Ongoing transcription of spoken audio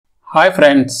Hi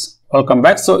friends, welcome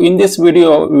back. So in this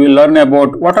video, we will learn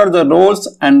about what are the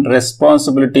roles and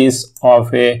responsibilities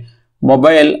of a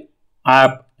mobile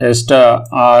app tester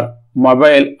or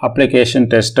mobile application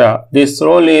tester. This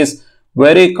role is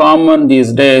very common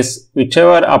these days.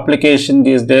 Whichever application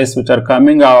these days which are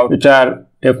coming out, which are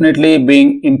definitely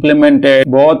being implemented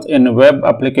both in web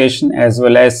application as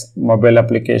well as mobile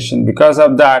application. Because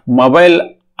of that,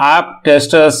 mobile app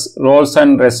testers roles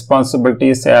and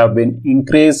responsibilities have been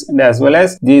increased, and as well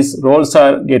as these roles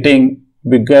are getting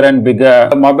bigger and bigger.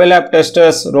 The mobile app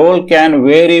testers role can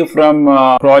vary from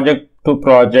project to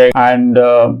project and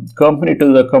company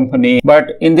to the company,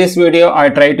 but in this video I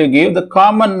try to give the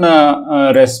common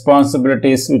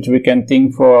responsibilities which we can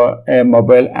think for a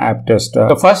mobile app tester.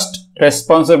 The first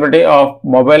responsibility of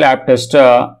mobile app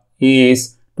tester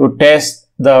is to test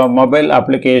the mobile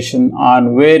application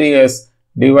on various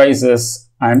devices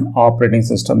and operating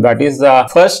system. That is the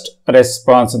first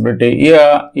responsibility.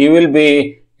 Here you will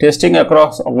be testing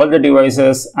across all the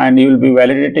devices and you will be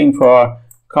validating for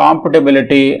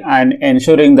compatibility and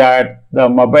ensuring that the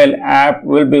mobile app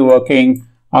will be working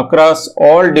across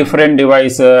all different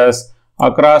devices,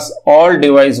 across all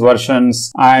device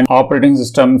versions and operating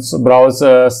systems,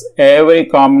 browsers, every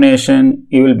combination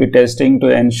you will be testing to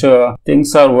ensure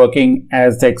things are working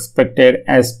as expected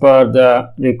as per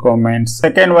the requirements.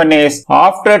 Second one is,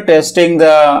 after testing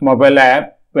the mobile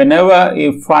app, whenever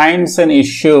it finds an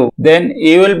issue, then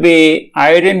you will be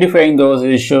identifying those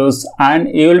issues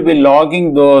and you will be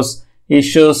logging those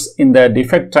issues in the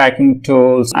defect tracking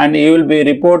tools, and you will be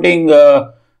reporting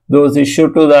those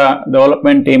issues to the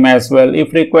development team as well.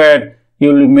 If required, you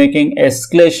will be making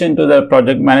escalation to the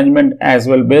project management as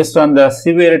well based on the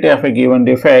severity of a given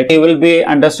defect. You will be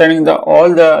understanding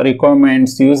all the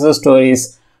requirements, user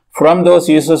stories. From those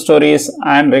user stories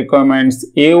and requirements,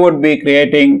 you would be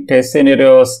creating test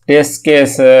scenarios, test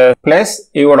cases, plus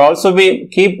you would also be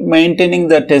keep maintaining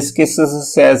the test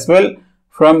cases as well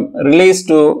from release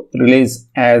to release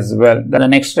as well. The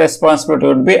next responsibility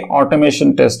would be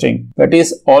automation testing. That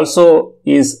is also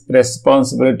is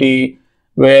responsibility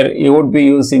where you would be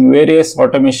using various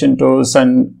automation tools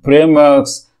and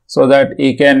frameworks so that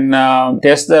you can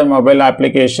test the mobile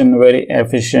application very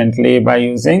efficiently by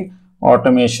using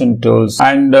automation tools.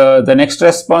 And the next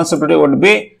responsibility would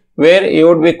be where you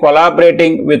would be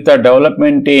collaborating with the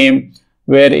development team,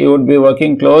 where you would be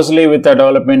working closely with the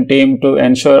development team to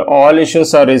ensure all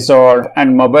issues are resolved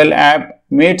and mobile app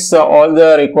meets all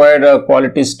the required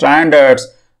quality standards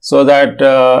so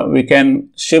that we can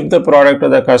ship the product to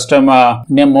the customer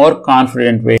in a more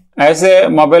confident way. As a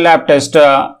mobile app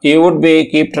tester, you would be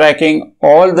keep tracking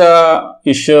all the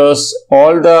issues,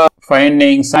 all the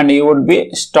findings, and you would be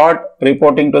start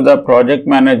reporting to the project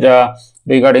manager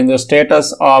regarding the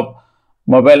status of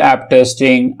mobile app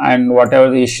testing, and whatever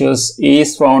the issues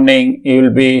is finding, you will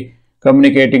be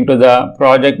communicating to the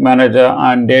project manager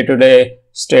on day-to-day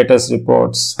status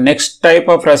reports. Next type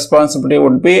of responsibility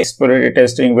would be exploratory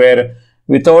testing, where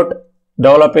without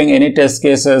developing any test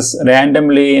cases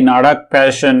randomly in ad hoc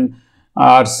fashion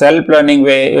or self-learning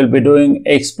way, you will be doing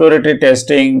exploratory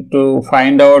testing to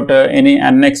find out any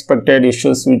unexpected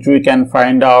issues which we can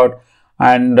find out,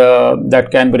 and that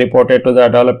can be reported to the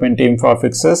development team for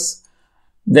fixes.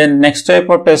 Then next type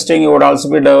of testing you would also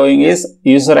be doing is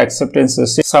user acceptance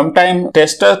testing. Sometimes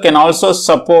testers can also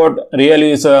support real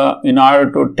user in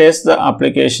order to test the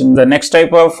application. The next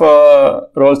type of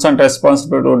roles and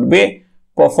responsibility would be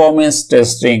performance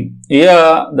testing.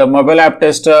 Here the mobile app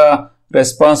tester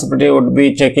responsibility would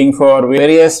be checking for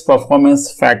various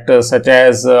performance factors such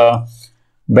as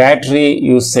battery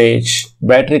usage,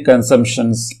 battery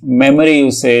consumptions, memory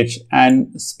usage,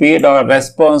 and speed or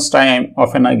response time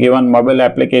of a given mobile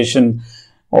application.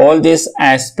 All these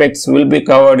aspects will be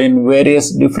covered in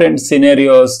various different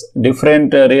scenarios,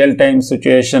 different real-time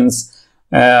situations,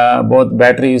 both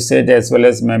battery usage as well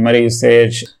as memory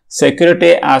usage.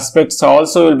 Security aspects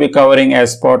also will be covering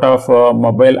as part of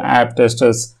mobile app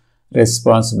testers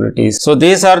responsibilities. So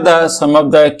these are some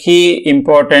of the key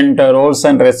important roles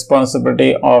and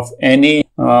responsibility of any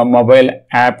mobile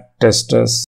app testers.